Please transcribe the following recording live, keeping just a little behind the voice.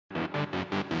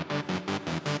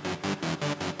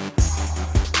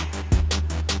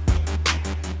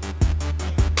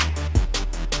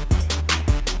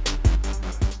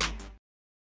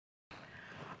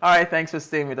All right, thanks for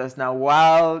staying with us. Now,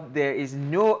 while there is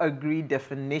no agreed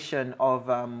definition of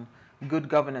good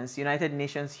governance, United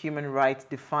Nations human rights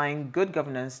define good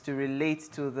governance to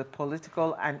relate to the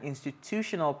political and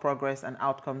institutional progress and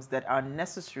outcomes that are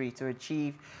necessary to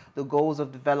achieve the goals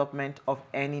of development of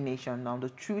any nation. Now, the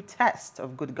true test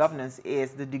of good governance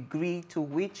is the degree to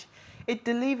which it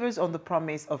delivers on the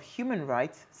promise of human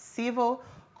rights, civil,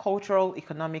 cultural,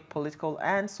 economic, political,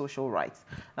 and social rights.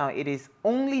 Now, it is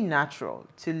only natural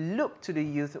to look to the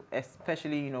youth,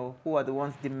 especially, who are the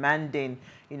ones demanding,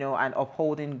 and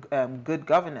upholding good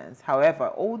governance.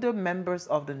 However, older members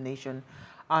of the nation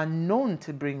are known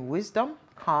to bring wisdom,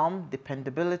 calm,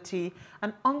 dependability,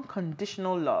 and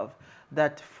unconditional love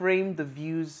that frame the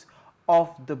views of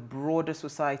the broader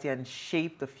society and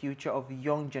shape the future of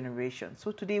young generations.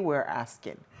 So today we're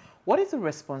asking, what is the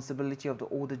responsibility of the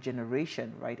older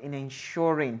generation, right, in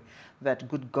ensuring that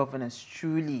good governance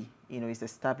truly, is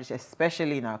established,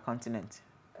 especially in our continent,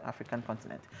 African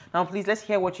continent? Now, please, let's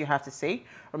hear what you have to say.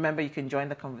 Remember, you can join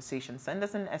the conversation. Send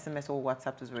us an SMS or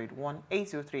WhatsApp to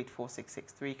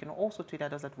 081-803-4663. You can also tweet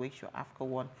at us at WakeShowAfrica1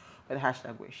 with the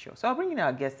hashtag WakeShow. So I'll bring in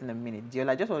our guest in a minute. Diola,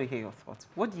 I just want to hear your thoughts.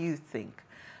 What do you think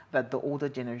that the older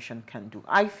generation can do?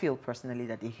 I feel personally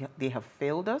that they have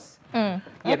failed us.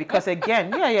 Yeah, because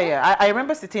again, I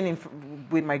remember sitting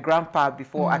with my grandpa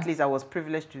before, at least I was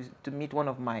privileged to meet one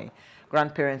of my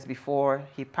grandparents before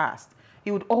he passed.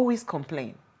 He would always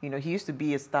complain. He used to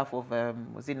be a staff of,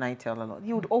 was it Nitel a lot?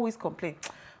 He would always complain,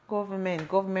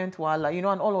 government, wala, and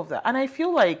all of that. And I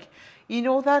feel like,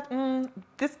 that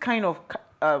this kind of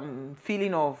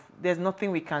feeling of there's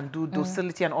nothing we can do,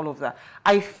 docility and all of that,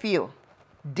 I feel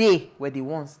they were the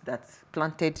ones that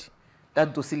planted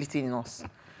that docility in us,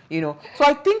 So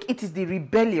I think it is the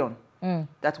rebellion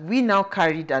that we now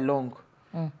carried along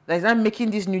that is not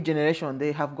making this new generation,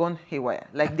 they have gone haywire.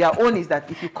 Like their own is that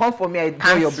if you come for me, I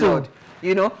draw your blood,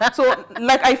 So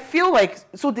like I feel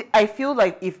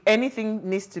like if anything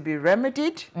needs to be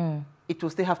remedied, it will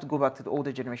still have to go back to the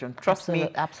older generation. Trust me,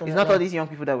 it's not all these young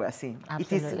people that we are seeing.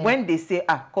 Absolutely. It is when they say,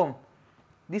 come,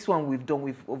 this one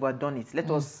we've overdone it.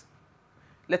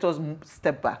 Let us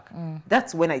step back.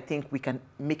 That's when I think we can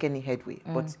make any headway.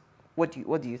 But what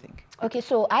do you think? Okay,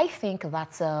 so I think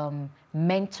that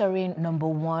mentoring, number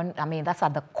one, I mean, that's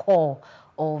at the core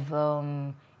of,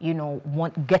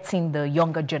 getting the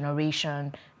younger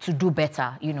generation to do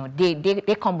better.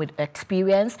 They come with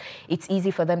experience. It's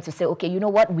easy for them to say, okay, you know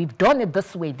what, we've done it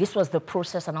this way. This was the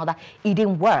process and all that. It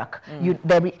didn't work.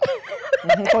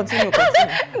 Continue.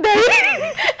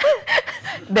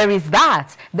 There is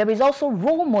that. There is also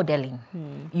role modeling.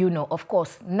 Of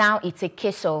course, now it's a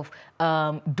case of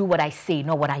do what I say,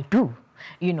 not what I do.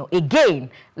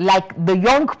 Again, like the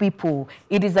young people,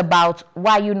 it is about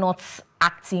why you're not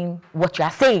acting what you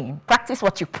are saying. Practice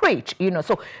what you preach,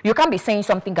 So you can't be saying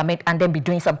something and then be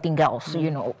doing something else,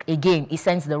 Again, it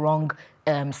sends the wrong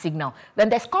signal. Then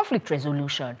there's conflict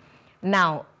resolution.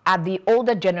 Now, at the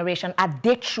older generation, are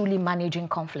they truly managing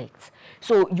conflicts?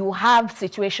 So you have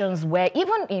situations where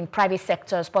even in private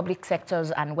sectors, public sectors,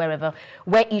 and wherever,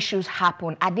 where issues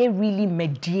happen, are they really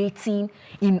mediating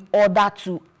in order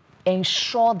to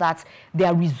ensure that they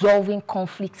are resolving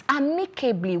conflicts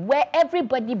amicably, where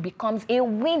everybody becomes a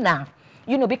winner?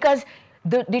 Because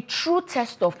the true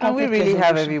test of conflict resolution. Can we really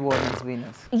have everyone as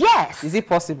winners? Yes. Is it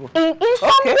possible? In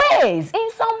some ways. In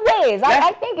some ways.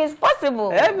 I think it's possible.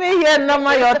 Let me hear,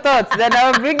 Norma, your thoughts. Then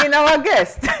I'll bring in our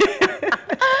guest.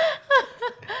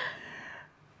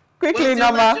 Quickly,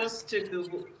 Norma.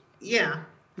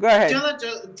 Go ahead. Jola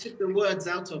just took the words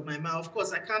out of my mouth. Of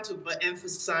course, I can't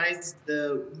overemphasize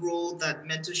the role that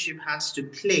mentorship has to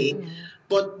play.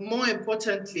 But more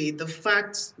importantly, the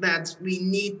fact that we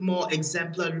need more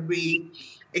exemplary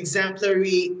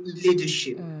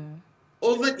leadership.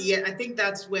 Over the years, I think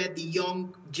that's where the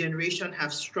young generation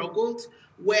have struggled,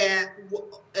 where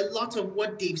a lot of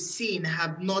what they've seen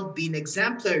have not been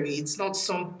exemplary. It's not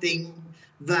something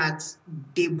that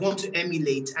they want to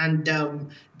emulate, and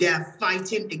they are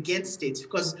fighting against it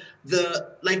because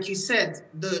like you said,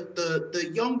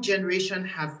 the young generation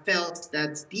have felt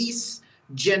that this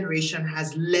generation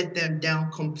has let them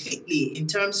down completely in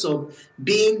terms of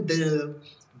being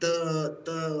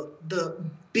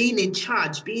being in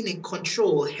charge, being in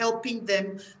control, helping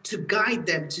them, to guide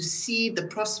them, to see the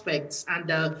prospects and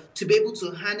to be able to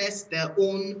harness their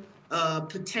own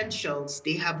potentials.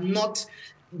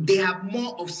 They have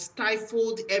more of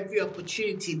stifled every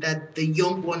opportunity that the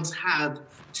young ones have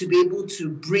to be able to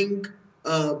bring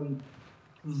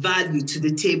value to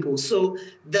the table. So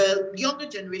the younger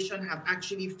generation have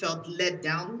actually felt let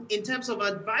down in terms of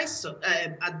advice,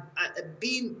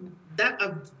 being that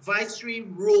advisory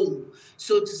role,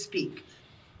 so to speak.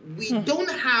 We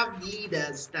don't have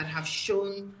leaders that have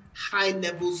shown high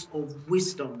levels of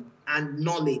wisdom and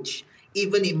knowledge,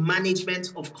 even in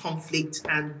management of conflict.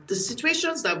 And the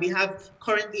situations that we have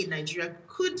currently in Nigeria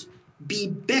could be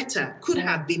better, could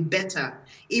have been better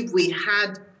if we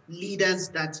had leaders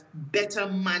that better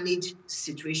manage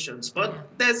situations. But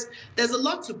there's a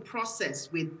lot to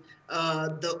process with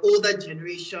the older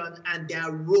generation and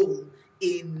their role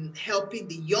in helping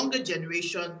the younger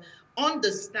generation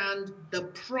understand the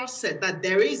process, that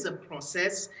there is a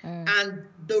process, and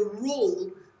the role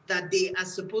that they are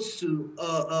supposed to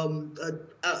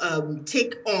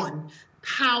take on,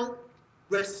 how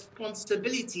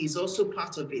responsibility is also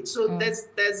part of it. So there's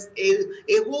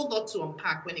a whole lot to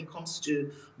unpack when it comes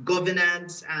to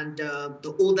governance and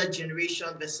the older generation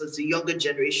versus the younger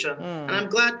generation. And I'm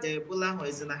glad that Gbolahan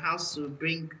is in the house to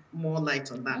bring more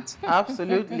light on that.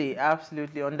 Absolutely,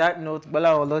 absolutely. On that note,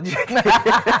 Gbolahan Olojede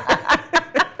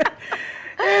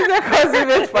is a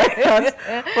consummate finance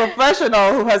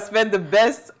professional who has spent the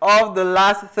best of the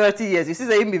last 30 years. You see,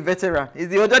 he's a veteran. He's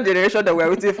the older generation that we're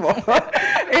waiting for.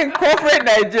 In corporate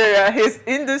Nigeria, his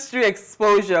industry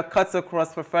exposure cuts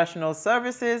across professional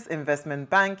services, investment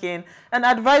banking, and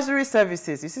advisory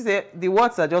services. You see, the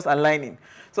words are just aligning.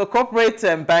 So corporate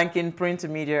banking, print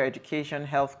media, education,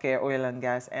 healthcare, oil and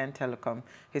gas, and telecom.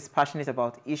 He's passionate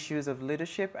about issues of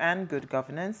leadership and good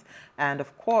governance. And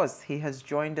of course, he has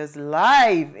joined us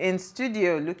live in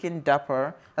studio, looking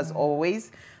dapper as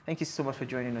always. Thank you so much for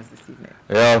joining us this evening.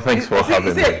 Yeah, thanks for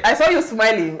having me. I saw you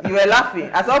smiling. You were laughing.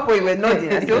 At some point, you were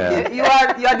nodding. I said, okay, you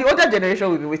are the older generation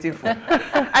we've been waiting for.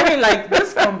 I mean, like,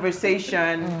 this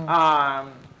conversation,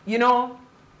 you know,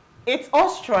 it's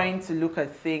us trying to look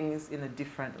at things in a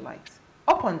different light.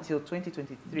 Up until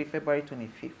 2023, February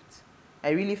 25th, I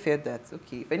really felt that,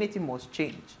 okay, if anything must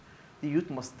change, the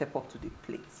youth must step up to the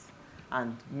plate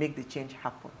and make the change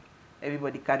happen.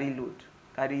 Everybody carry load,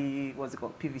 carry, what's it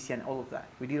called, PVC and all of that.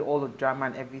 We did all the drama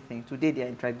and everything. Today, they're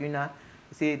in tribunal.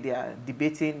 They say they are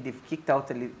debating, they've kicked out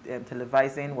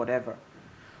televising, whatever.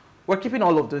 We're keeping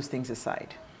all of those things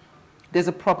aside. There's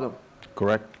a problem.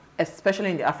 Correct. Especially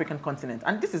in the African continent.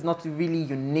 And this is not really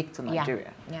unique to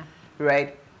Nigeria. Yeah.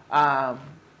 Right?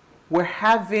 We're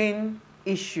having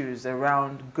issues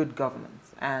around good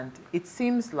governance. And it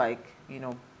seems like, you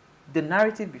know, the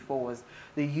narrative before was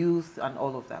the youth and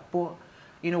all of that. But,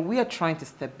 you know, we are trying to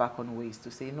step back on ways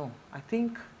to say, no, I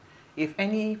think if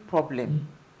any problem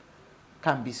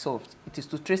can be solved, it is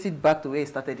to trace it back to where it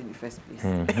started in the first place.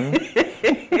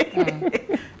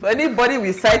 So anybody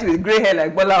we cite with grey hair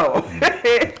like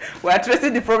Gbolahan, we are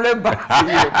tracing the problem back to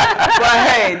you. But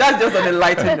hey, that's just on a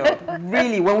lighter note.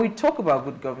 Really, when we talk about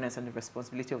good governance and the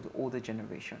responsibility of the older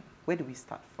generation, where do we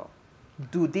start from?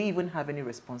 Do they even have any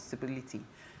responsibility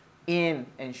in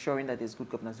ensuring that there's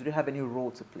good governance? Do they have any role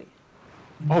to play?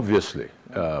 Obviously,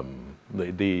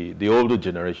 the older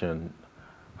generation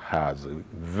has a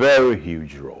very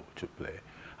huge role to play.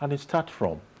 And it starts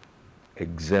from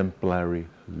exemplary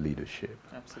leadership.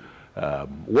 Absolutely.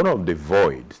 One of the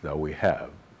voids that we have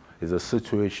is a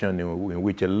situation in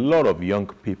which a lot of young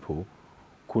people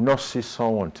could not see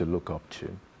someone to look up to.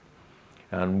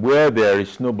 And where there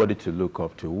is nobody to look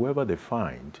up to, whoever they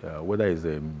find, whether it's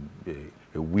a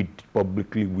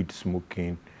publicly weed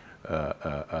smoking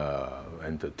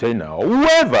entertainer, or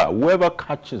whoever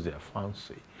catches their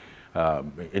fancy,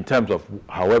 in terms of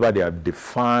however they have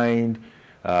defined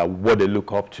what they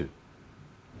look up to,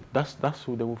 that's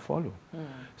who they will follow.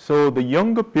 So the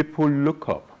younger people look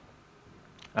up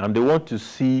and they want to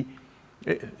see.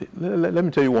 Let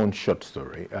me tell you one short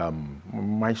story.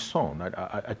 My son,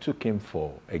 I took him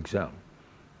for exam,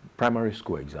 primary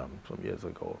school exam some years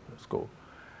ago at school.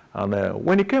 And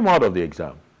when he came out of the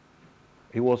exam,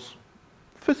 he was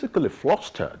physically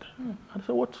flustered. I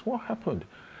said, what happened?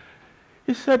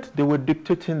 He said they were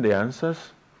dictating the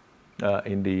answers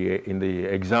in the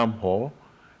exam hall,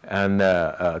 and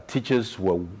teachers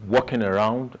were walking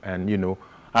around and, you know,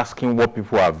 asking what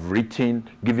people have written,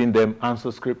 giving them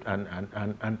answer script and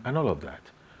all of that.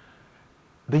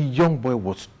 The young boy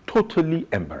was totally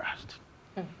embarrassed.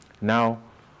 Now,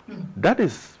 that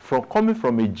is coming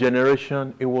from a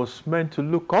generation it was meant to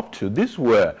look up to. These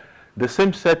were the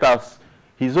same set as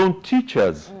his own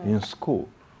teachers in school,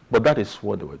 but that is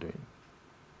what they were doing.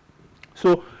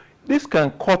 So this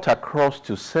can cut across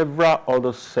to several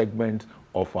other segments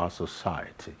of our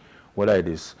society, whether it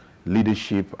is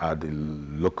leadership at the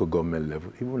local government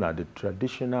level, even at the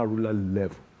traditional rural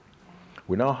level.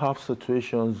 We now have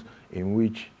situations in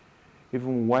which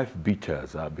even wife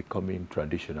beaters are becoming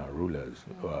traditional rulers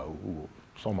who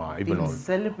Some are even on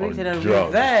celebrated on and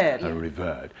drugs revered. and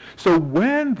revered. So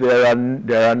when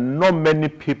there are not many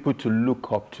people to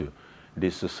look up to,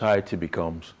 the society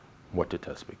becomes what it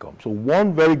has become. So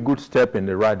one very good step in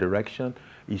the right direction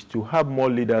is to have more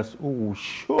leaders who will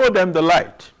show them the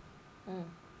light.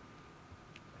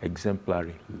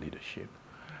 Exemplary leadership.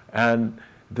 And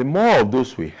the more of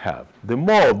those we have, the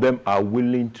more of them are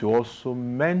willing to also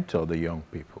mentor the young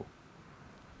people,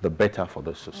 the better for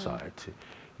the society.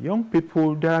 Young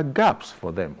people, there are gaps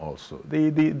for them also.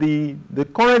 The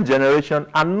current generation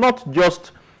are not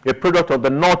just a product of the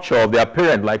nurture of their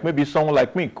parent, like maybe someone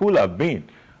like me could have been.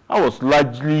 I was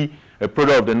largely a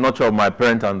product of the nurture of my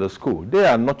parents and the school. They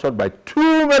are nurtured by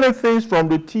too many things, from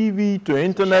the TV to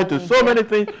internet to so many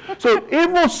things. So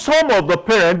even some of the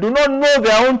parents do not know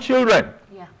their own children.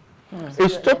 Yeah.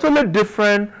 It's totally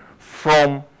different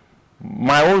from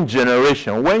my own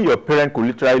generation, when your parent could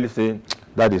literally say,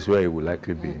 that is where it will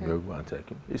likely be.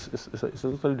 It's a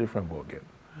totally different ballgame.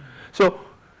 So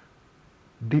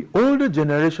the older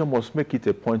generation must make it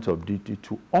a point of duty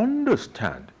to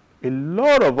understand. A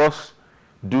lot of us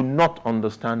do not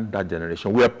understand that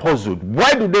generation. We are puzzled.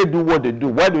 Why do they do what they do?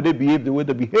 Why do they behave the way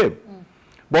they behave?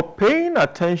 But paying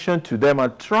attention to them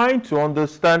and trying to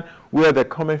understand where they're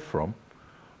coming from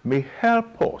may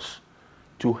help us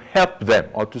to help them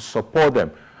or to support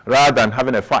them rather than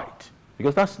having a fight.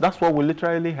 Because that's what we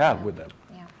literally have with them.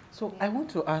 Yeah. So I want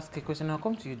to ask a question. I'll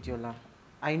come to you, Diola.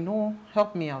 I know,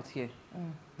 help me out here.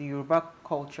 The Yoruba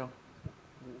culture,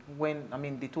 when, I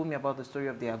mean, they told me about the story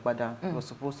of the Agbada. It was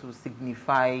supposed to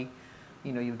signify,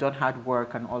 you know, you've done hard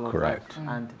work and all of Correct. that.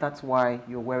 And that's why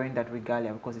you're wearing that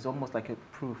regalia, because it's almost like a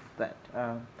proof that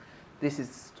this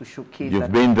is to showcase You've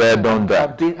that been there, done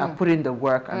that. I've put in the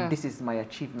work, and this is my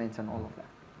achievements and all of that.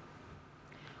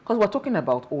 Because we're talking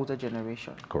about older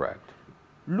generation. Correct.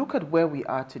 Look at where we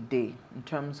are today in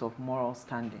terms of moral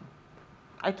standing.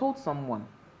 I told someone,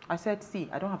 I said, see,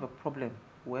 I don't have a problem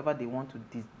whoever they want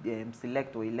to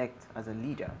select or elect as a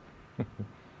leader.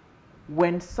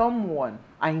 When someone,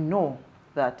 I know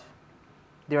that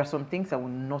there are some things that will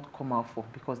not come out for,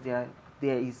 because there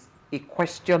is a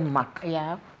question mark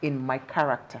in my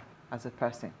character as a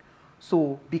person.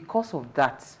 So because of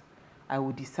that, I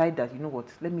will decide that, you know what,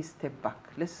 let me step back.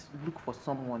 Let's look for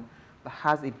someone that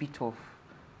has a bit of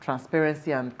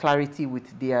transparency and clarity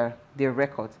with their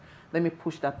records. Let me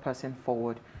push that person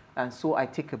forward. And so I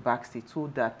take a back seat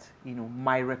so that, you know,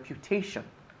 my reputation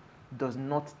does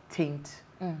not taint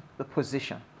the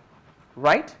position,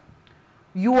 right?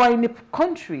 You are in a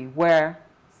country where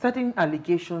certain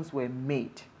allegations were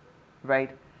made,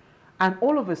 right? And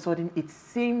all of a sudden, it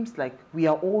seems like we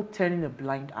are all turning a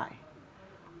blind eye.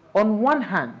 On one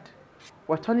hand,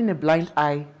 we're turning a blind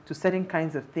eye to certain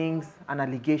kinds of things and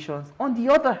allegations. On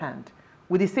the other hand,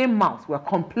 with the same mouth, we're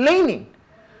complaining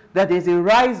that there's a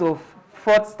rise of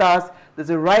fraudsters, there's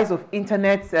a rise of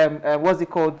internet, what's it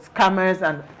called, scammers,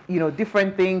 and, you know,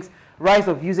 different things, rise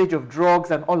of usage of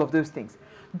drugs and all of those things.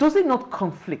 Does it not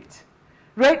conflict,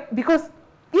 right? Because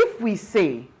if we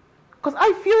say, because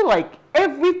I feel like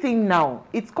everything now,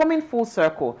 it's coming full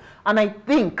circle, and I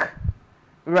think,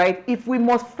 right, if we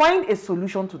must find a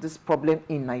solution to this problem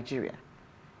in Nigeria,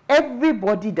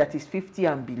 everybody that is 50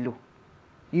 and below,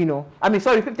 you know, I mean,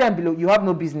 sorry, 50 and below, you have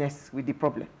no business with the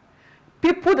problem.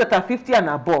 People that are 50 and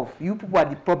above, you people are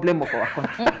the problem of our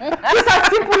country. It's as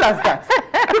simple as that.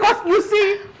 Because you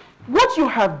see, what you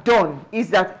have done is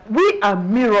that we are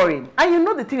mirroring. And you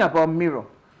know the thing about mirror.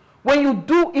 When you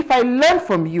do, if I learn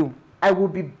from you, I will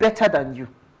be better than you.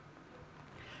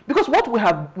 Because what we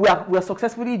are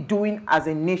successfully doing as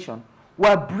a nation,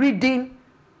 we're a breeding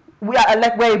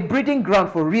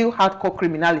ground for real hardcore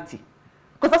criminality.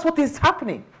 Because that's what is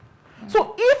happening.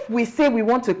 So if we say we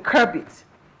want to curb it,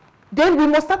 then we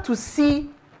must start to see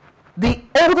the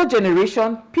older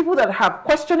generation, people that have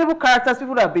questionable characters,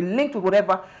 people that have been linked with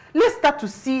whatever. Let's start to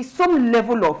see some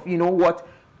level of, you know what,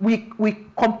 we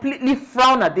completely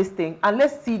frown at this thing, and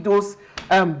let's see those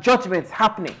judgments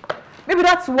happening. Maybe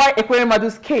that's why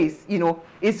Ekweremadu's case, you know,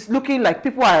 is looking like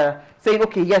people are saying,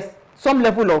 okay, yes, some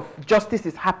level of justice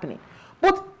is happening.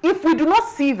 But if we do not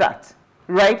see that,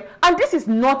 right, and this is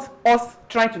not us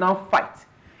trying to now fight,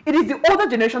 it is the older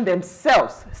generation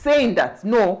themselves saying that,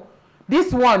 no,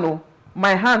 this one, oh,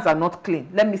 my hands are not clean.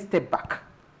 Let me step back.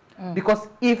 Because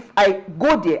if I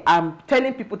go there, I'm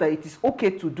telling people that it is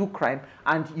okay to do crime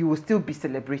and you will still be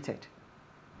celebrated.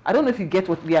 I don't know if you get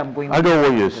where I'm going. I know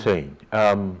what you're saying.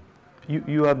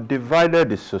 You have divided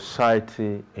the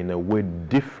society in a way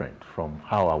different from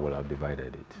how I would have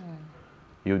divided it.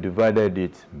 You divided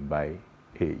it by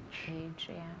age. Age,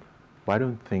 yeah. But I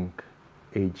don't think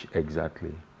age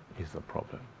exactly is the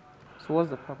problem. So what's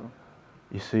the problem?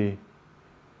 You see,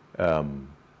 an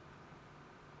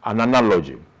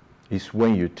analogy is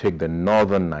when you take the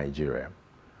northern Nigeria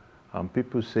and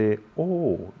people say,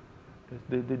 oh,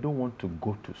 they don't want to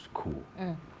go to school.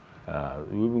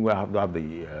 We have to have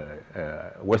the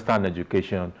Western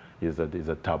education is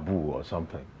a taboo or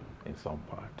something in some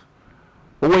part.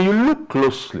 But when you look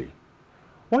closely,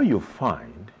 what you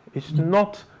find is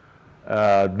not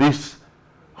this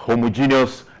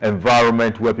homogeneous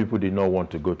environment where people did not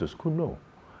want to go to school. No,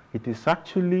 it is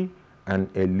actually an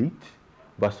elite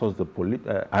versus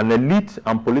an elite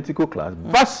and political class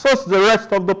versus the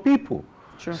rest of the people.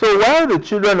 Sure. So while the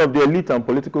children of the elite and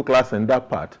political class in that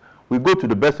part will go to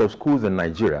the best of schools in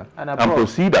Nigeria and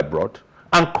proceed abroad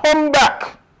and come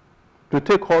back to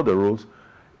take all the roles,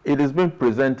 it is being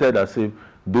presented as if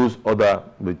those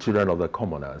the children of the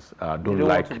commoners don't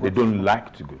like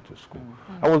to go to school.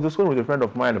 I was discussing with a friend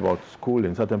of mine about school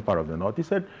in certain part of the north. He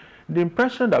said the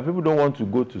impression that people don't want to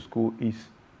go to school is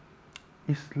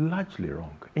largely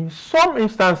wrong. In some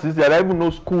instances, there are even no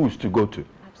schools to go to.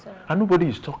 Absolutely. And nobody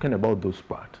is talking about those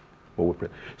parts.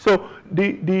 So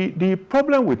the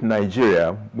problem with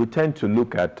Nigeria, we tend to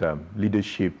look at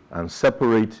leadership and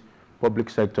separate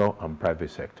public sector and private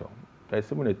sector. There's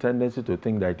even a tendency to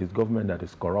think that it is government that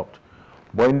is corrupt.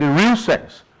 But in the real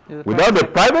sense, without the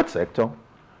private sector,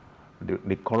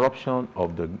 the corruption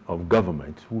of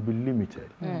government will be limited.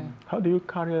 How do you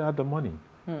carry out the money?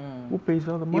 Who pays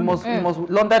all the money? You must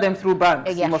launder them through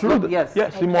banks. Yes.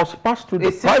 Yes, it must pass through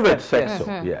the private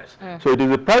sector. Yes. So it is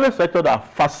the private sector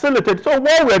that facilitates. So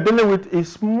what we're dealing with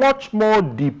is much more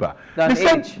deeper than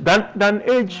age. Than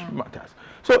age matters.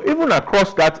 So even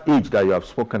across that age that you have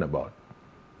spoken about,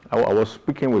 I was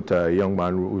speaking with a young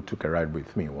man who took a ride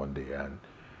with me one day, and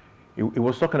he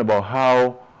was talking about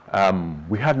how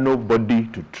we had nobody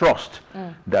to trust.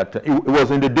 That it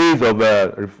was in the days of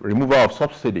removal of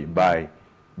subsidy by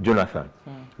Jonathan,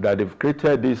 that they've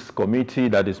created this committee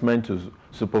that is meant to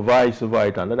supervise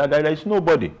it, and there is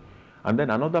nobody. And then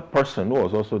another person who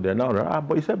was also there now,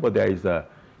 but he said, but there is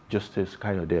Justice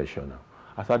Kayode Esho now.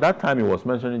 As at that time he was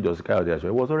mentioning Justice Kayode Esho,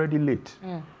 it was already late.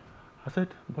 I said,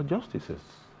 but justice is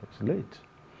late.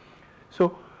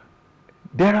 So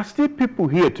there are still people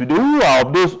here today who are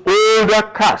of those older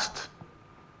caste,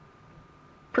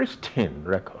 pristine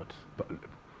records.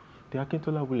 The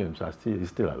Akintola Williams is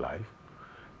still alive.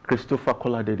 Christopher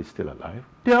Kolade is still alive.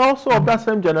 They are also of that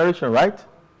same generation, right?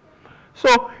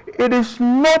 So it is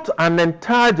not an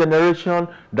entire generation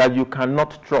that you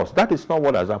cannot trust. That is not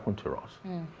what has happened to us.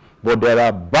 But there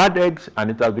are bad eggs,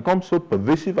 and it has become so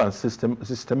pervasive and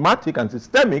systematic and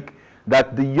systemic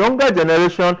that the younger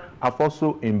generation have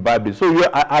also imbibed it. So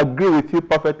I agree with you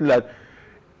perfectly that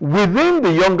within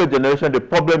the younger generation, the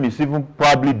problem is even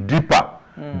probably deeper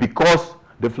because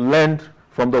they've learned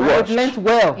from the worst. They've learned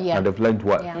well. And they've learned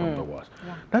well from the worst.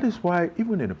 That is why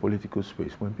even in the political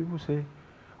space, when people say,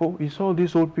 oh, it's all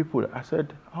these old people, I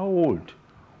said, how old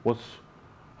was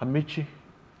Amici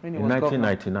in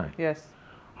 1999? Governor. Yes.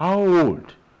 How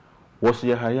old was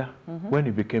Yahaya when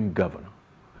he became governor?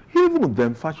 Even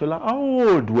them, Fashola, how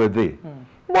old were they?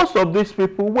 Most of these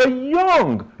people were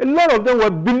young. A lot of them were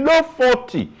below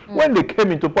 40 when they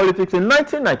came into politics in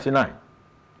 1999.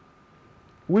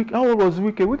 How old was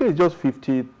Wike? Wike is just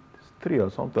 53 or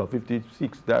something, or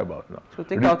 56, thereabout now. So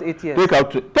take out 8 years.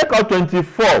 Take out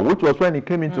 24, which was when he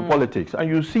came into politics. And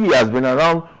you see he has been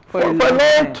around for a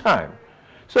long time.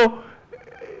 So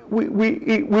we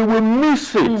will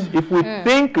miss it if we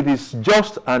think it is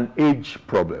just an age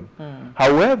problem.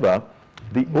 However,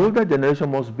 the older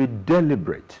generation must be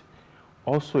deliberate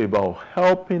also about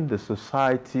helping the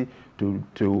society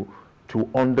to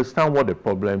understand what the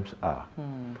problems are.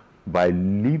 By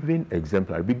living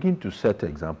exemplary, begin to set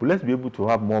example. Let's be able to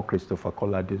have more Christopher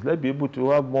Kolades. Let's be able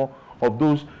to have more of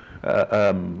those.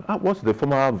 What's the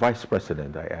former vice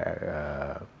president?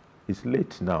 He's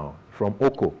late now, from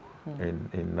Oko in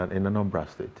Anambra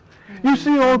State. You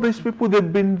see all these people,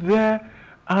 they've been there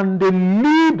and they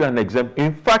lived an example.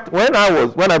 In fact, when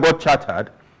I got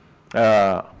chartered,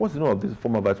 what's the name of this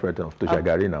former vice president of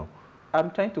Toshagari now?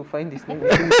 I'm trying to find his name.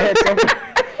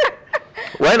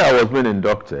 When I was being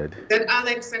inducted, then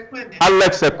Alex Ekweme.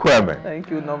 Alex Ekweme. Thank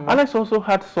you, Alex also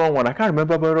had someone, I can't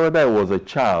remember whether it was a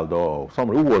child or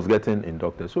someone who was getting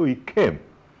inducted. So he came.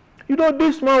 You know,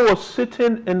 this man was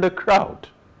sitting in the crowd.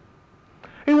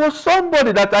 It was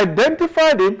somebody that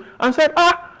identified him and said,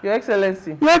 Your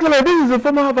Excellency. Your Excellency, this is the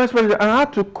former vice president. And I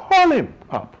had to call him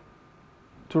up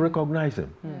to recognize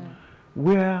him.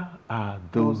 Where are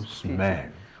those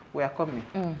men? We are coming.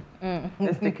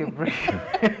 Let's take a break.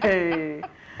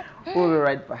 We'll be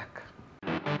right back.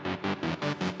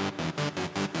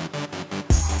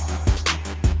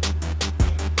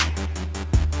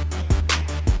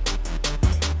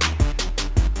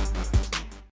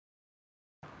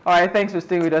 All right, thanks for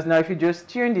staying with us. Now, if you just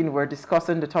tuned in, we're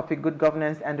discussing the topic good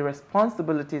governance and the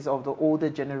responsibilities of the older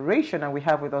generation, and we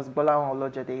have with us Gbolahan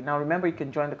Olojede. Now, remember, you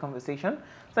can join the conversation.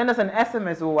 Send us an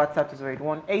SMS or WhatsApp to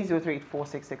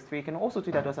 081-803-84663. You can also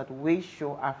tweet at us at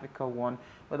WayShowAfrica1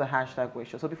 with the hashtag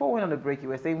Wayshow. So before we went on the break, you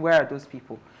were saying, where are those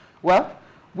people? Well,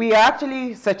 we are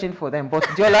actually searching for them, but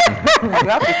Jola, you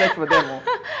have to search for them.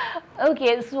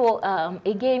 Okay, so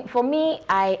again, for me,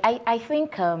 I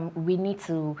think we need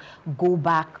to go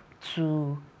back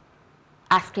to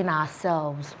asking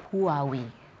ourselves, who are we?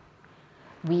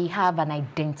 We have an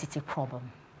identity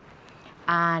problem.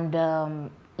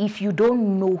 And if you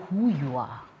don't know who you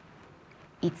are,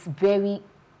 it's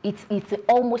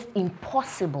almost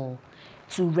impossible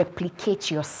to replicate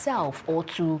yourself or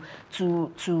to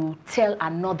tell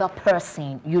another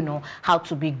person, you know, how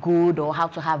to be good or how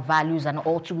to have values, and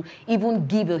or to even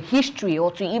give a history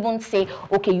or to even say,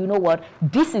 okay, you know what,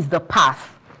 this is the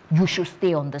path, you should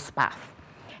stay on this path.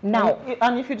 Now,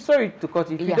 and if you, sorry to cut,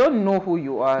 if you don't know who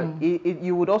you are,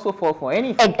 you would also fall for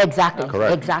anything. Exactly,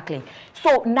 exactly.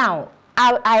 So now,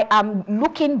 I am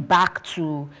looking back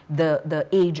to the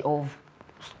age of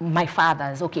my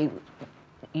father's. Okay,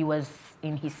 he was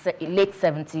in his late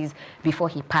 70s before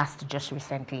he passed just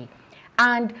recently.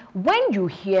 And when you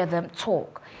hear them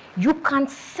talk, you can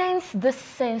sense this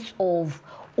sense of,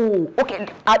 oh, okay,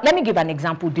 let me give an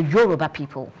example. The Yoruba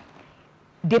people,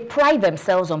 they pride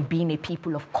themselves on being a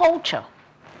people of culture.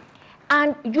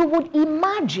 And you would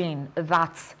imagine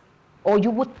that, or you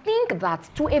would think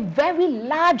that to a very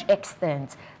large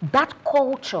extent, that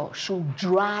culture should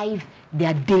drive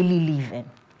their daily living.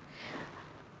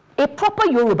 A proper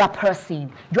Yoruba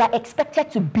person, you are expected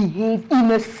to behave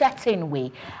in a certain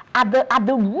way. At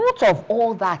the root of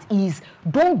all that is,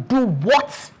 don't do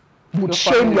what would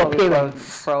shame your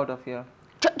parents. Proud of you.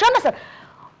 Do you understand?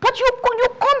 But you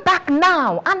come back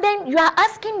now, and then you are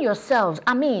asking yourselves,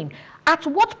 I mean, at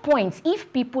what point,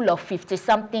 if people of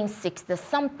 50-something,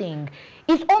 60-something,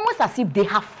 it's almost as if they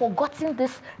have forgotten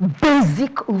this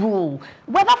basic rule,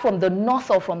 whether from the north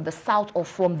or from the south or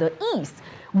from the east.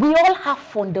 We all have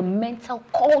fundamental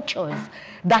cultures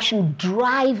that should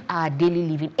drive our daily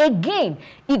living. Again,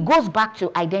 it goes back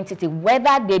to identity,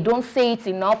 whether they don't say it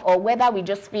enough or whether we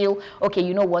just feel, okay,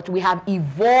 you know what, we have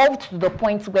evolved to the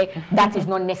point where that is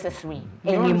not necessary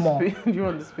anymore. You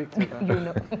want to speak to that? You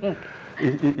know.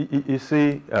 You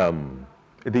see,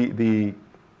 the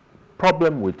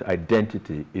problem with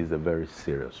identity is a very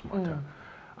serious matter.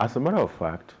 As a matter of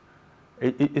fact,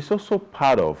 it's also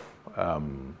part of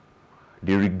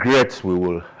the regrets we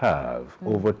will have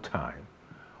over time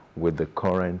with the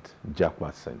current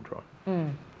Jackpot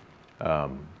syndrome.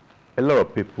 A lot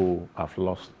of people have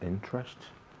lost interest.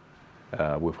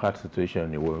 We've had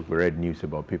situations where we read news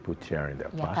about people tearing their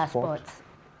passports.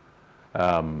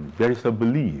 There is a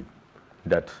belief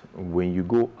that when you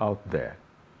go out there,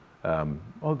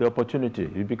 all the opportunity,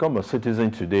 you become a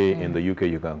citizen today in the UK,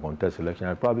 you can contest election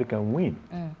and probably can win.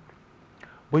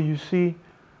 But you see,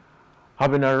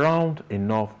 I've been around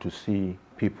enough to see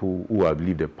people who have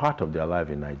lived a part of their life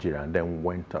in Nigeria and then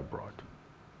went abroad.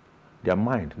 Their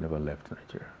mind never left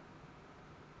Nigeria.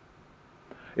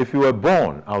 If you were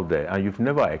born out there and you've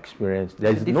never experienced,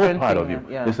 there's no part of you.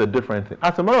 It's a different thing.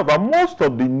 As a matter of fact, most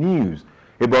of the news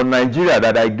about Nigeria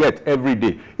that I get every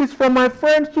day is from my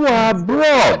friends who are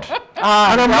abroad.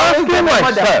 And I'm asking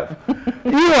myself,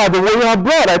 you are the way you are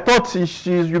abroad. I thought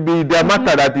she'd be their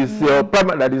matter that is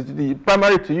the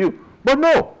primary to you. But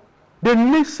no, they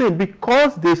listen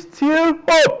because they still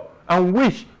hope and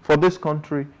wish for this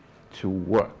country to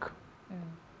work.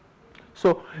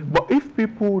 So, but if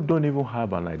people don't even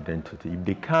have an identity, if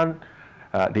they can't,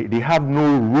 they have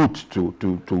no root to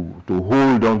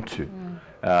hold on to,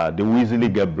 they will easily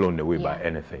get blown away by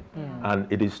anything.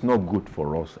 And it is not good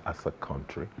for us as a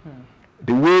country.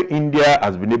 The way India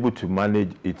has been able to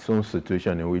manage its own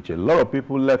situation, in which a lot of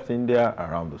people left India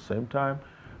around the same time,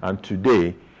 and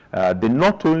today, they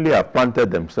not only have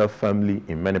planted themselves firmly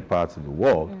in many parts of the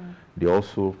world, they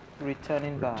also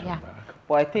returning back.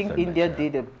 Well, I think India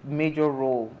did a major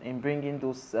role in bringing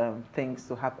those things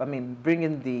to happen. I mean,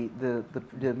 bringing the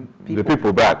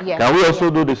people back. Can we also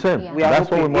do the same? We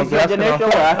that's what we must ask.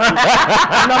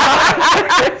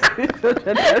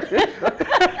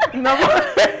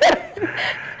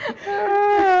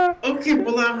 Okay,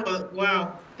 Gbolahan,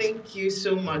 wow. Thank you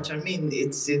so much. I mean,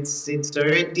 it's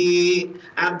already,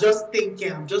 I'm just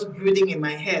thinking, I'm just brooding in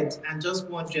my head and just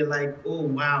wondering like, oh,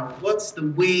 wow, what's the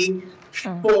way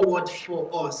forward for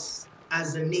us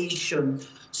as a nation?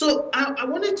 So I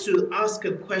wanted to ask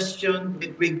a question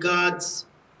with regards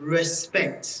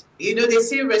respect. You know, they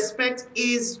say respect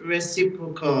is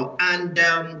reciprocal. And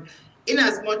in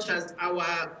as much as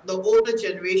the older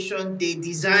generation, they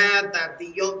desire that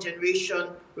the young generation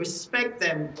respect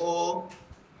them or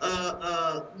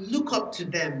look up to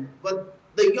them, but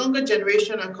the younger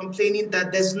generation are complaining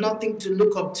that there's nothing to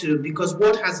look up to because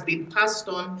what has been passed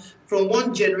on from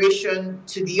one generation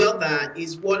to the other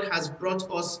is what has brought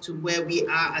us to where we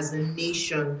are as a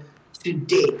nation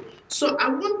today. So I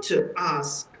want to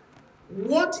ask,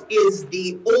 what is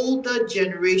the older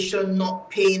generation not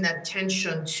paying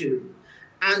attention to?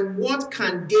 And what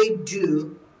can they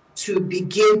do to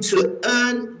begin to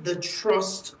earn the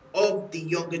trust of the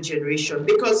younger generation?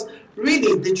 Because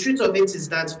really, the truth of it is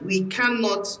that we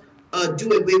cannot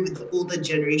do away with the older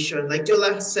generation. Like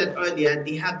Jola said earlier,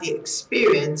 they have the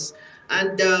experience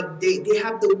and they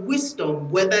have the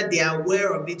wisdom, whether they are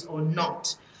aware of it or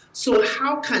not. So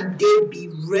how can they be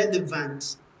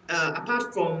relevant,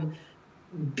 apart from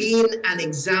being an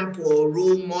example or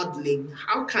role modeling?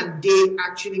 How can they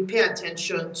actually pay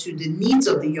attention to the needs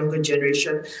of the younger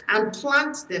generation and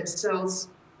plant themselves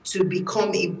to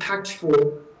become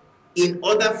impactful in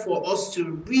order for us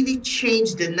to really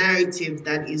change the narrative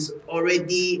that is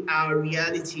already our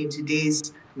reality in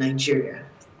today's Nigeria?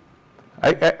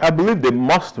 I believe they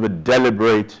must be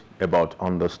deliberate about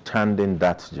understanding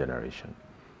that generation.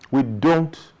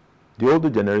 The older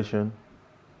generation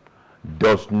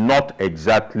does not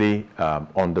exactly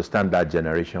understand that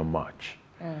generation much.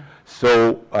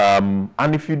 So,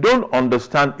 and if you don't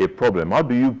understand a problem, how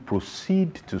do you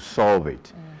proceed to solve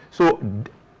it? So,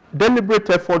 deliberate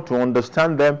effort to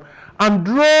understand them and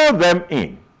draw them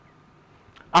in.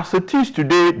 As it is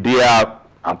today, they are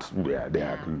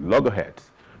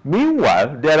loggerheads.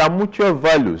 Meanwhile, there are mutual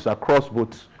values across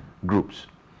both groups,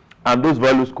 and those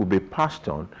values could be passed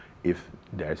on if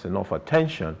there is enough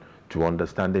attention to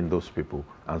understanding those people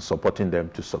and supporting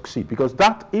them to succeed, because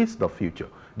that is the future.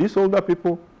 These older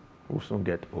people will soon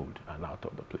get old and out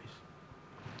of the place.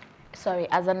 Sorry,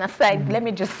 as an aside, let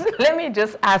me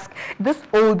just ask this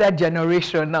older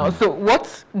generation now. So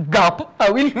what gap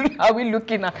are we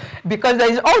looking at? Because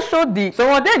there is also some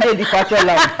of them they departure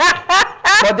line,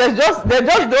 but they just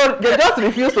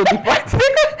refuse to depart.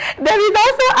 There is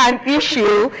also an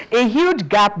issue, a huge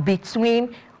gap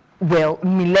between, well,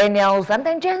 millennials and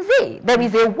then Gen Z. There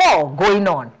is a war going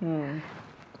on.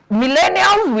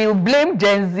 Millennials will blame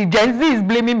Gen Z. Gen Z is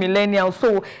blaming millennials.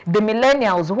 So the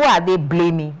millennials, who are they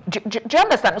blaming? Do you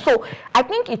understand? So I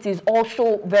think it is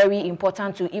also very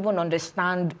important to even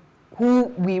understand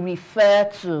who we refer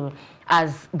to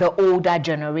as the older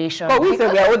generation. But we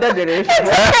say we are older generation.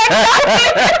 Exactly.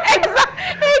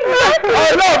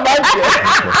 Oh no,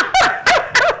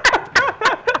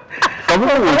 Some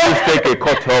people will just take a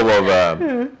cut of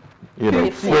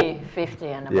 50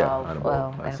 and above. Yeah,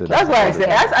 Well, okay. that's why I said.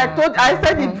 I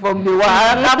said it from the one.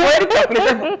 I've already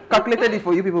calculated it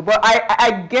for you people. But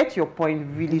I get your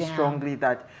point really strongly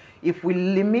that if we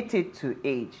limit it to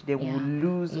age, then we'll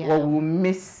lose or we'll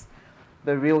miss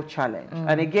the real challenge.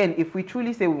 And again, if we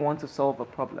truly say we want to solve a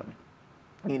problem,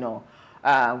 we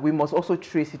must also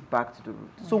trace it back to the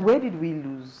root. So where did we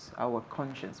lose our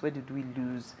conscience? Where did we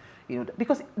lose,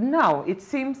 because now it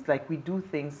seems like we do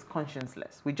things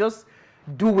conscienceless. We just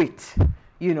do it,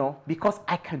 because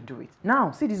I can do it.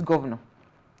 Now, see this governor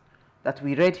that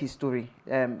we read his story.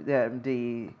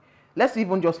 Let's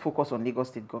even just focus on Lagos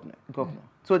State governor.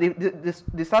 So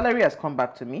the salary has come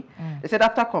back to me. They said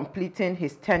after completing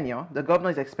his tenure, the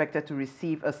governor is expected to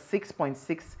receive a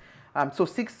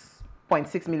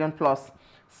 6.6 million plus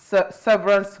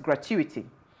severance gratuity.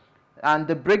 And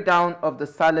the breakdown of the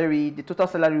salary, the total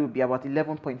salary will be about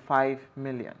 11.5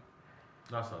 million.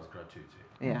 That sounds gratuity.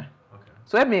 Yeah. Okay.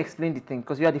 So let me explain the thing,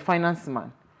 because you are the finance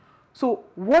man. So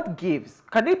what gives?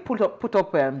 Can they put up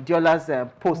Diola's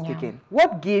post again?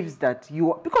 What gives that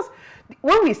you? Because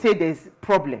when we say there's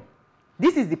problem,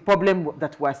 this is the problem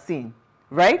that we're seeing,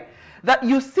 right? That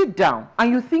you sit down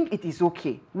and you think it is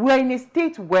okay. We are in a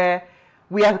state where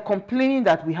we are complaining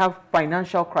that we have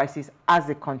financial crisis as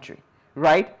a country,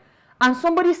 right? And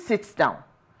somebody sits down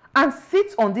and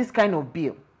sits on this kind of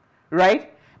bill,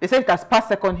 right? They say it has passed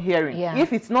second hearing. Yeah.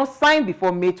 If it's not signed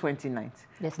before May 29th,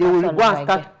 they will go and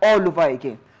start all over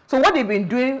again. So what they've been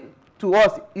doing to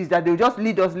us is that they'll just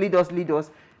lead us.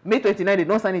 May 29th, they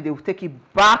don't sign it, they will take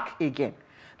it back again.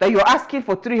 That you're asking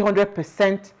for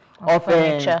 300% of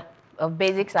furniture, of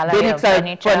basic salary of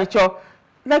furniture.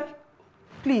 Like,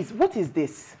 please, what is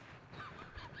this?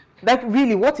 Like,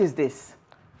 really, what is this?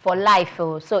 For life.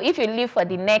 So if you live for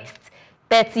the next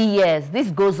 30 years, this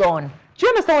goes on. Do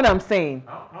you understand what I'm saying?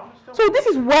 So this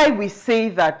is why we say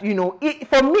that, you know,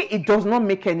 for me, it does not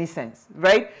make any sense,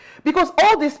 right? Because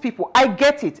all these people, I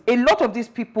get it. A lot of these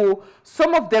people,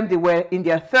 some of them, they were in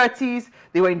their 30s,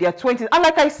 they were in their 20s. And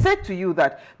like I said to you,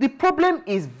 that the problem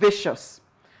is vicious.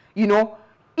 You know,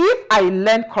 if I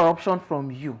learn corruption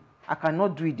from you, I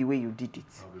cannot do it the way you did it.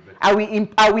 I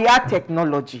will add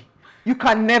technology. You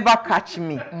can never catch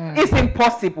me. It's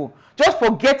impossible. Just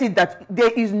forget it that there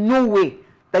is no way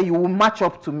that you will match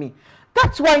up to me.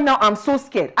 That's why now I'm so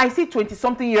scared. I see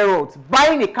 20-something-year-olds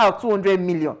buying a car of 200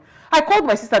 million. I called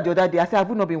my sister the other day. I said, have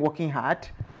you not been working hard?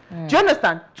 Do you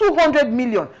understand? 200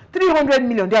 million, 300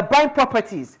 million, they are buying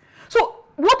properties. So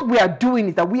what we are doing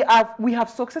is that we have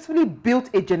successfully built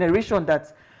a generation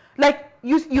that, like,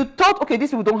 you thought, okay,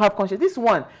 these people don't have conscience. This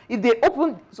one, if they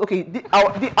open, okay,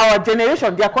 our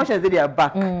generation, their conscience, they are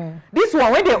back. This one,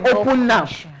 when they open now,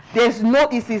 there's no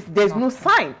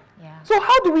sign. Yeah. So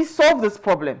how do we solve this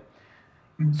problem?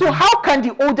 So how can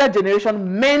the older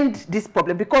generation mend this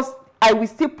problem? Because I will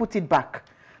still put it back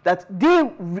that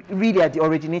they really are the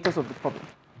originators of the problem.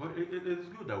 But it is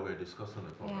good that we're discussing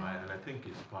the problem, and I think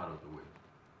it's part of the way.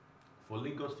 For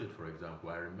Lagos State, for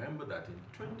example, I remember that in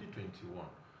 2021,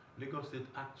 Lagos State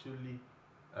actually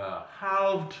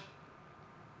halved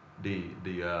the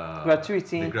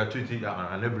gratuity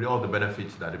and all the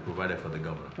benefits that they provided for the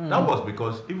governor. That was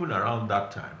because even around that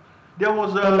time, there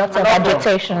was a lot of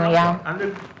agitation, and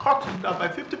they cut it down by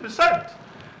 50%.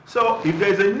 So if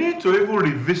there's a need to even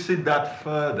revisit that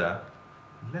further,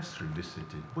 let's revisit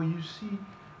it. But you see,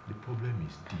 the problem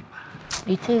is deep.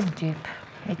 It is deep.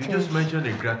 You just mentioned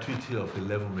a gratuity of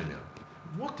 11 million.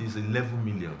 What is 11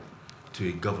 million to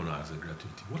a governor as a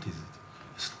gratuity? What is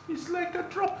it? It's like a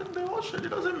drop in the ocean. It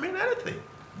doesn't mean anything.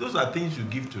 Those are things you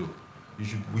give to.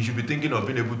 We should be thinking of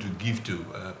being able to give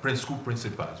to school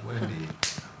principals when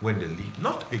they leave,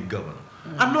 not a governor.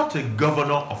 I'm not a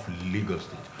governor of Lagos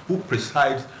State who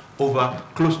presides over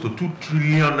close to 2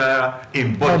 trillion naira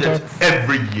in budget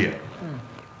every year.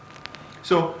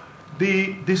 So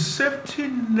the safety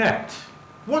net,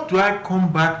 what do I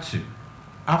come back to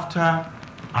after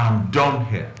I'm done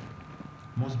here?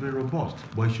 Must be robust,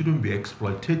 but it shouldn't be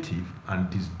exploitative and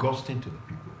disgusting to the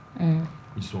people.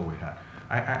 Which is what we had.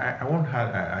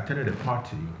 I attended a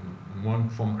party in one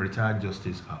from retired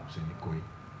justice house in Ikoyi.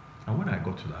 And when I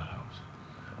got to that house,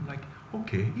 I'm like,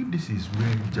 okay, if this is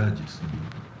where judges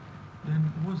live, then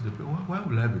why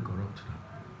will I be corrupt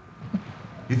now?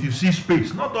 If you see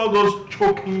space, not all those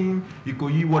choking,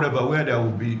 Ikoyi, whatever, where there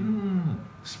will be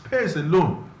space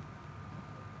alone.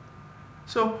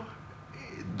 So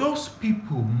those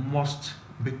people must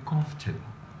be comfortable.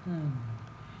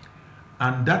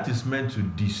 And that is meant to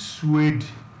dissuade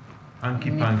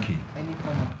hanky-panky. Any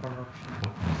form of corruption.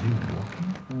 But is it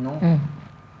working? No.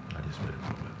 That is where the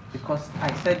problem is. Because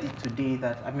I said it today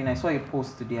that, I mean, I saw a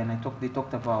post today and they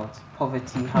talked about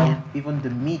poverty, how even the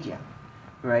media,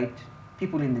 right?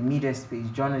 People in the media space,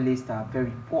 journalists are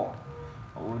very poor.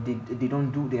 Or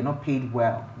they're not paid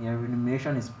well. Their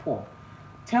remuneration is poor.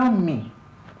 Tell me,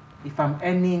 if I'm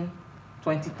earning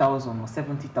 20,000 or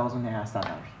 70,000 naira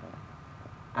salary,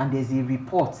 and there's a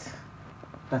report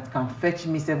that can fetch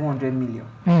me 700 million,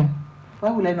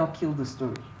 why will I not kill the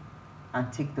story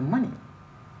and take the money,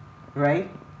 right?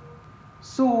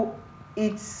 So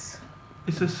it's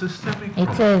a systemic problem.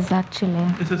 It is actually.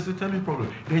 It's a systemic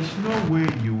problem. There's no way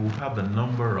you will have the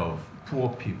number of poor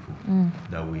people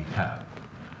that we have,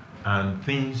 and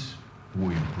things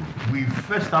will improve. We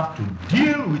first have to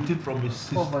deal with it from a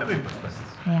systemic perspective.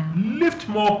 Lift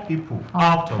more people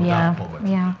out of that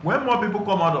poverty. When more people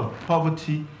come out of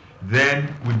poverty,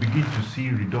 then we begin to see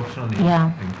reduction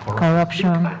in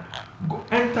corruption.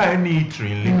 Enter any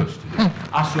eatery in Lagos today.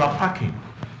 As you are packing,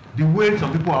 the way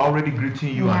some people are already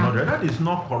greeting you and other, that is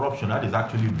not corruption, that is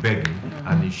actually begging,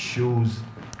 and it shows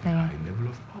a high level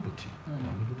of poverty all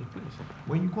over the place.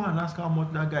 When you go and ask how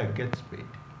much that guy gets paid,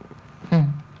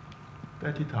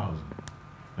 30,000,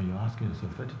 and you're asking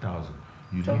yourself 30,000.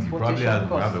 You probably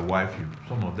have a wife.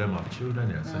 Some of them have children.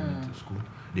 They are sending to school.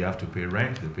 They have to pay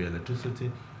rent. They pay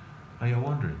electricity, and you're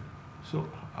wondering. So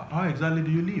how exactly do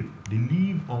you live? They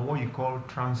live on what you call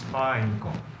transfer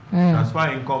income. Transfer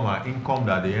income are income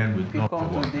that they earn with not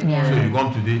work. So you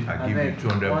come today, I give you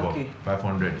 200 bucks,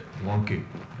 500, 1K.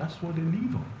 That's what they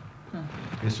live on.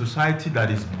 A society that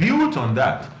is built on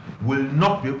that will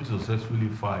not be able to successfully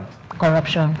fight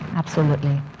corruption.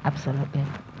 Absolutely.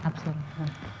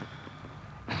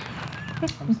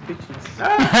 I'm speechless.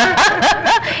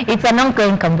 It's an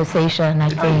ongoing conversation, I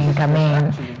think. I mean,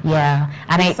 actually. yeah.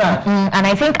 And Sad. and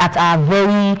I think at our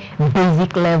very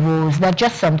basic levels, there are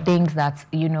just some things that,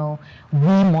 you know, we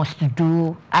must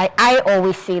do. I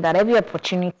always say that every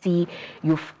opportunity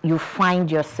you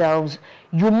find yourselves,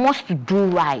 you must do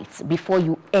right before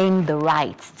you earn the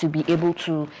right to be able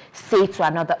to say to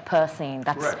another person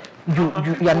that Right.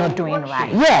 you're not doing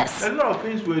right. Yes. A lot of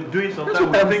things we're doing sometimes.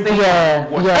 what I'm We think, saying. Yeah,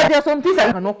 But yeah. there are some things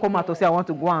I cannot come out to say I want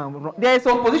to go and run. There is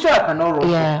some position I cannot run.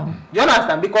 Yeah. Do you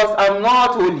understand? Because I'm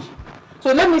not holy.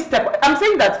 So let me step. I'm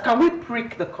saying that can we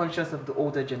prick the conscience of the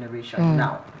older generation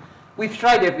now? We've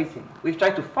tried everything. We've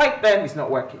tried to fight them. It's not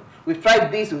working. We've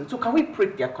tried this. So can we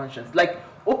prick their conscience? Like,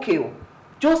 okay,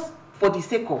 just for the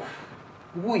sake of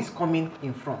who is coming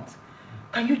in front,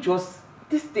 can you just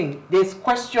this thing? There's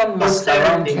question marks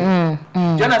around you.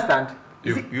 Do you understand?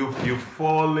 you've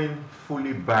fallen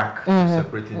fully back to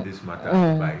separating this matter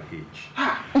by age.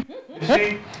 You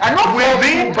see, I'm not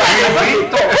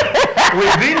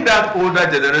within that older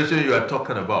generation you are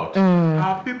talking about,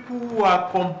 are people who are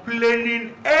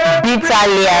complaining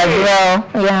Bitterly as well.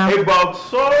 Yeah. about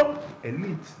some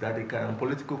elites that they can,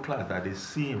 political class that they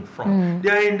see in front. They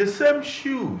are in the same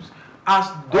shoes as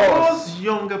those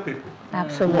younger people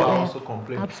Absolutely. who are also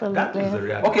complaining. That is the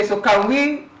reality. Okay, so can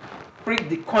we prick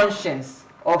the conscience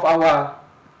of our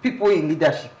people in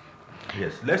leadership?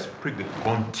 Yes, let's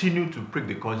continue to prick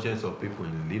the conscience of people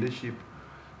in leadership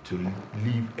to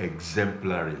live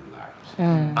exemplary lives.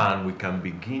 And we can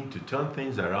begin to turn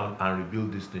things around and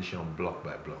rebuild this nation block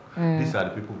by block. These are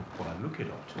the people who are looking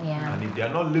up to. Yeah. And if they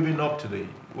are not living up to the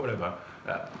whatever,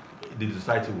 the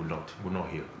society will not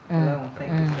heal. Well,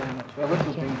 thank you very much. We're going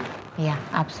to bring you. Yeah,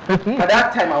 absolutely. By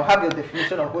that time, I'll have your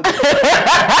definition of what.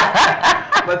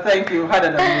 But thank you. Had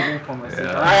an amazing conversation.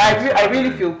 Yeah, I really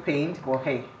feel pained, but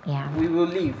hey, Yeah. we will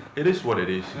leave. It is what it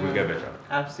is. We'll get better.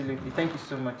 Absolutely. Thank you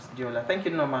so much, Diola. Thank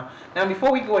you, Norma. Now,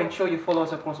 before we go and show you follow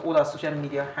us across all our social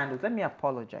media handles, let me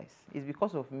apologize. It's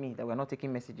because of me that we're not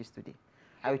taking messages today.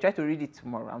 I will try to read it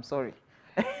tomorrow. I'm sorry.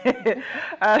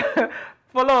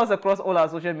 Follow us across all our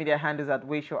social media handles at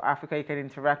Wayshow Africa. You can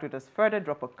interact with us further,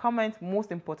 drop a comment. Most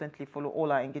importantly, follow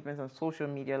all our engagements on social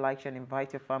media, like, share, and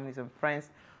invite your families and friends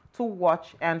to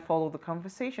watch and follow the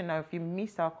conversation. Now, if you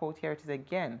missed our quote, here it is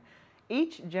again.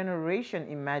 Each generation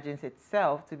imagines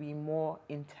itself to be more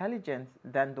intelligent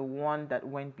than the one that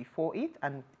went before it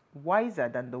and wiser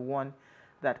than the one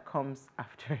that comes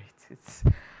after it. It's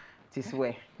this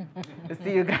way. We'll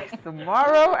see you guys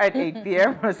tomorrow at 8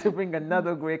 p.m. to bring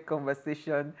another great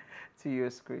conversation to your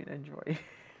screen. Enjoy.